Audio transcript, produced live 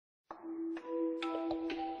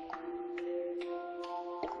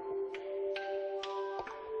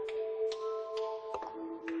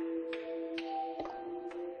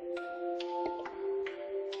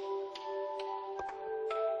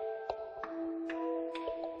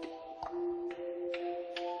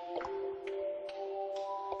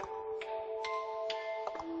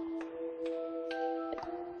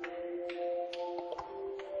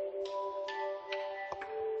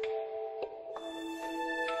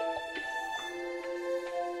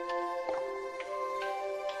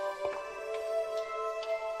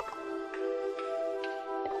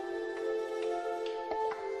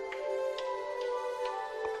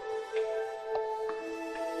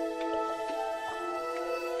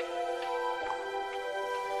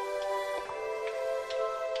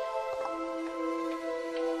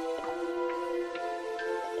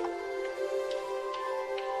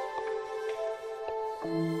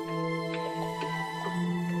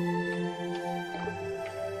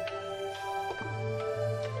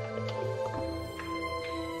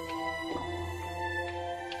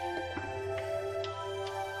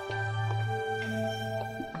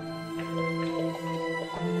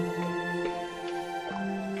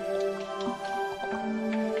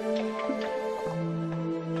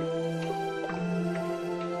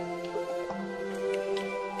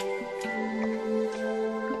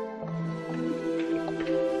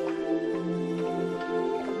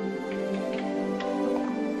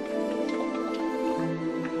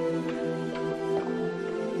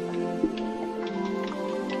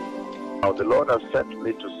Now the Lord has sent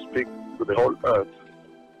me to speak to the whole earth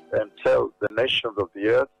and tell the nations of the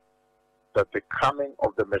earth that the coming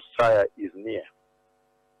of the Messiah is near,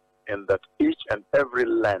 and that each and every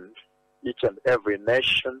land, each and every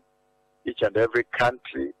nation, each and every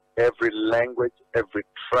country, every language, every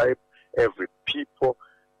tribe, every people,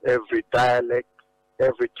 every dialect,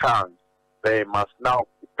 every tongue, they must now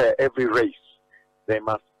prepare, every race, they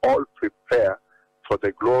must all prepare for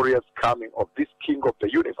the glorious coming of this King of the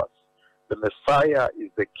universe. The Messiah is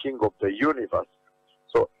the King of the universe.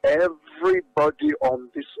 So everybody on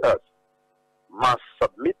this earth must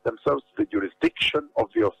submit themselves to the jurisdiction of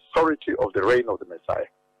the authority of the reign of the Messiah.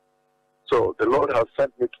 So the Lord has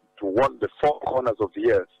sent me to warn the four corners of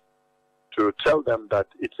the earth, to tell them that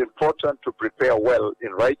it's important to prepare well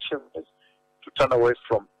in righteousness, to turn away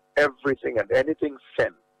from everything and anything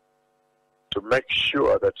sin, to make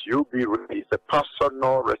sure that you be ready. It's a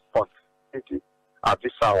personal responsibility at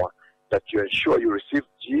this hour, that you ensure you receive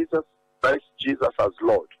Jesus, Christ Jesus as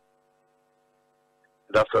Lord.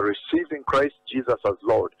 And after receiving Christ Jesus as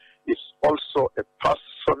Lord, it's also a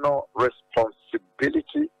personal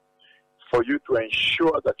responsibility for you to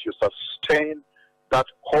ensure that you sustain that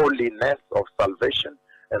holiness of salvation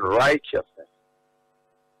and righteousness.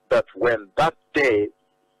 That when that day,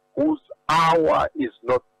 whose hour is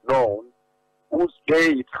not known, whose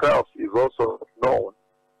day itself is also not known,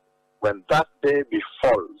 when that day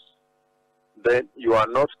befalls, then you are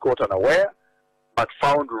not caught unaware, but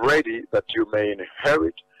found ready that you may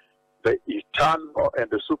inherit the eternal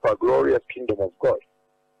and the super glorious kingdom of God.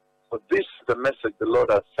 So this is the message the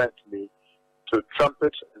Lord has sent me to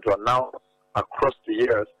trumpet and to announce across the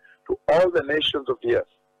earth to all the nations of the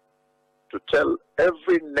earth, to tell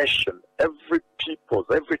every nation, every people,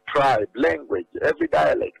 every tribe, language, every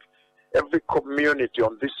dialect, every community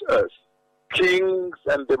on this earth, kings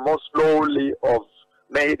and the most lowly of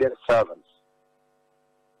maiden servants,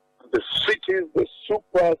 the cities, the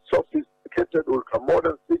super sophisticated,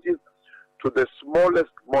 ultra-modern cities, to the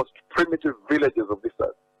smallest, most primitive villages of this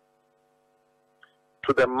earth,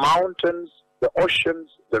 to the mountains, the oceans,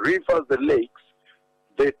 the rivers, the lakes,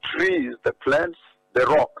 the trees, the plants, the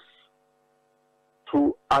rocks,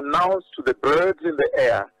 to announce to the birds in the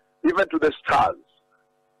air, even to the stars,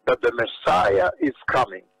 that the Messiah is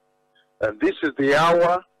coming. And this is the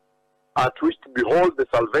hour at which to behold the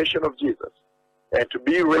salvation of Jesus and to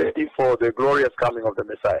be ready for the glorious coming of the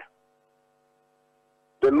Messiah.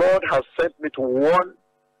 The Lord has sent me to warn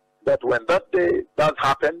that when that day does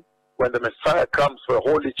happen, when the Messiah comes for a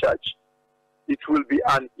holy church, it will be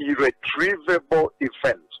an irretrievable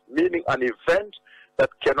event, meaning an event that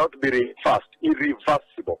cannot be reversed,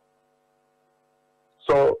 irreversible.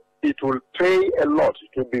 So it will pay a lot.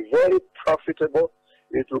 It will be very profitable.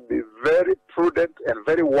 It will be very prudent and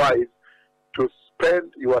very wise to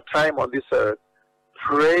spend your time on this earth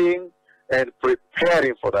praying and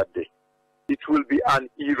preparing for that day. It will be an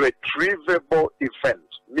irretrievable event,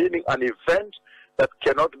 meaning an event that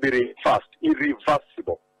cannot be reversed,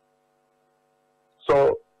 irreversible.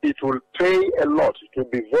 So it will pay a lot. It will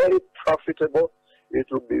be very profitable. It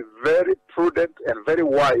will be very prudent and very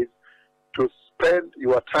wise to spend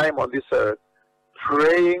your time on this earth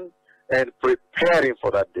praying and preparing for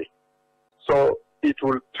that day. So it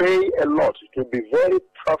will pay a lot. It will be very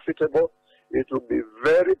profitable. It will be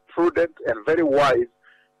very prudent and very wise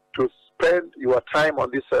to spend your time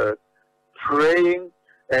on this earth praying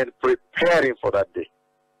and preparing for that day,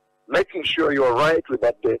 making sure you are right with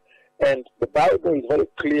that day. And the Bible is very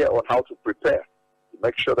clear on how to prepare.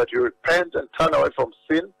 Make sure that you repent and turn away from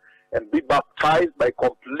sin and be baptized by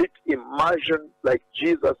complete immersion like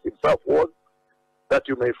Jesus himself was, that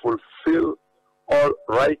you may fulfill all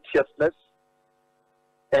righteousness,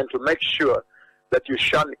 and to make sure that you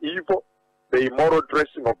shun evil, the immoral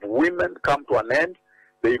dressing of women come to an end,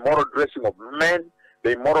 the immoral dressing of men,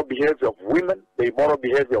 the immoral behavior of women, the immoral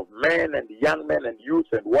behavior of men and young men and youth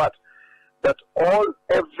and what, that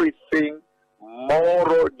everything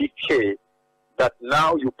moral decay, that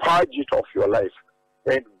now you purge it off your life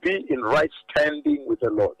and be in right standing with the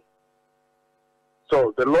Lord.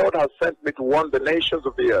 So the Lord has sent me to warn the nations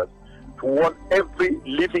of the earth, to warn every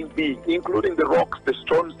living being, including the rocks, the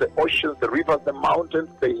stones, the oceans, the rivers, the mountains,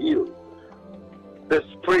 the hills, the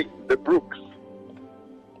springs, the brooks,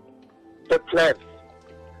 the plants.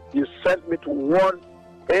 He sent me to warn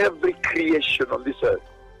every creation on this earth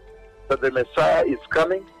that the Messiah is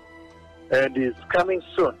coming, and is coming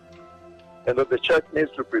soon, and that the church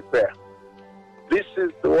needs to prepare. This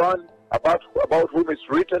is the one about whom is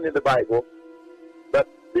written in the Bible, that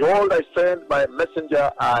behold, I send my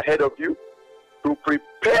messenger ahead of you to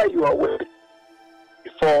prepare your way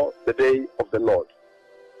before the day of the Lord.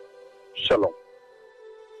 Shalom.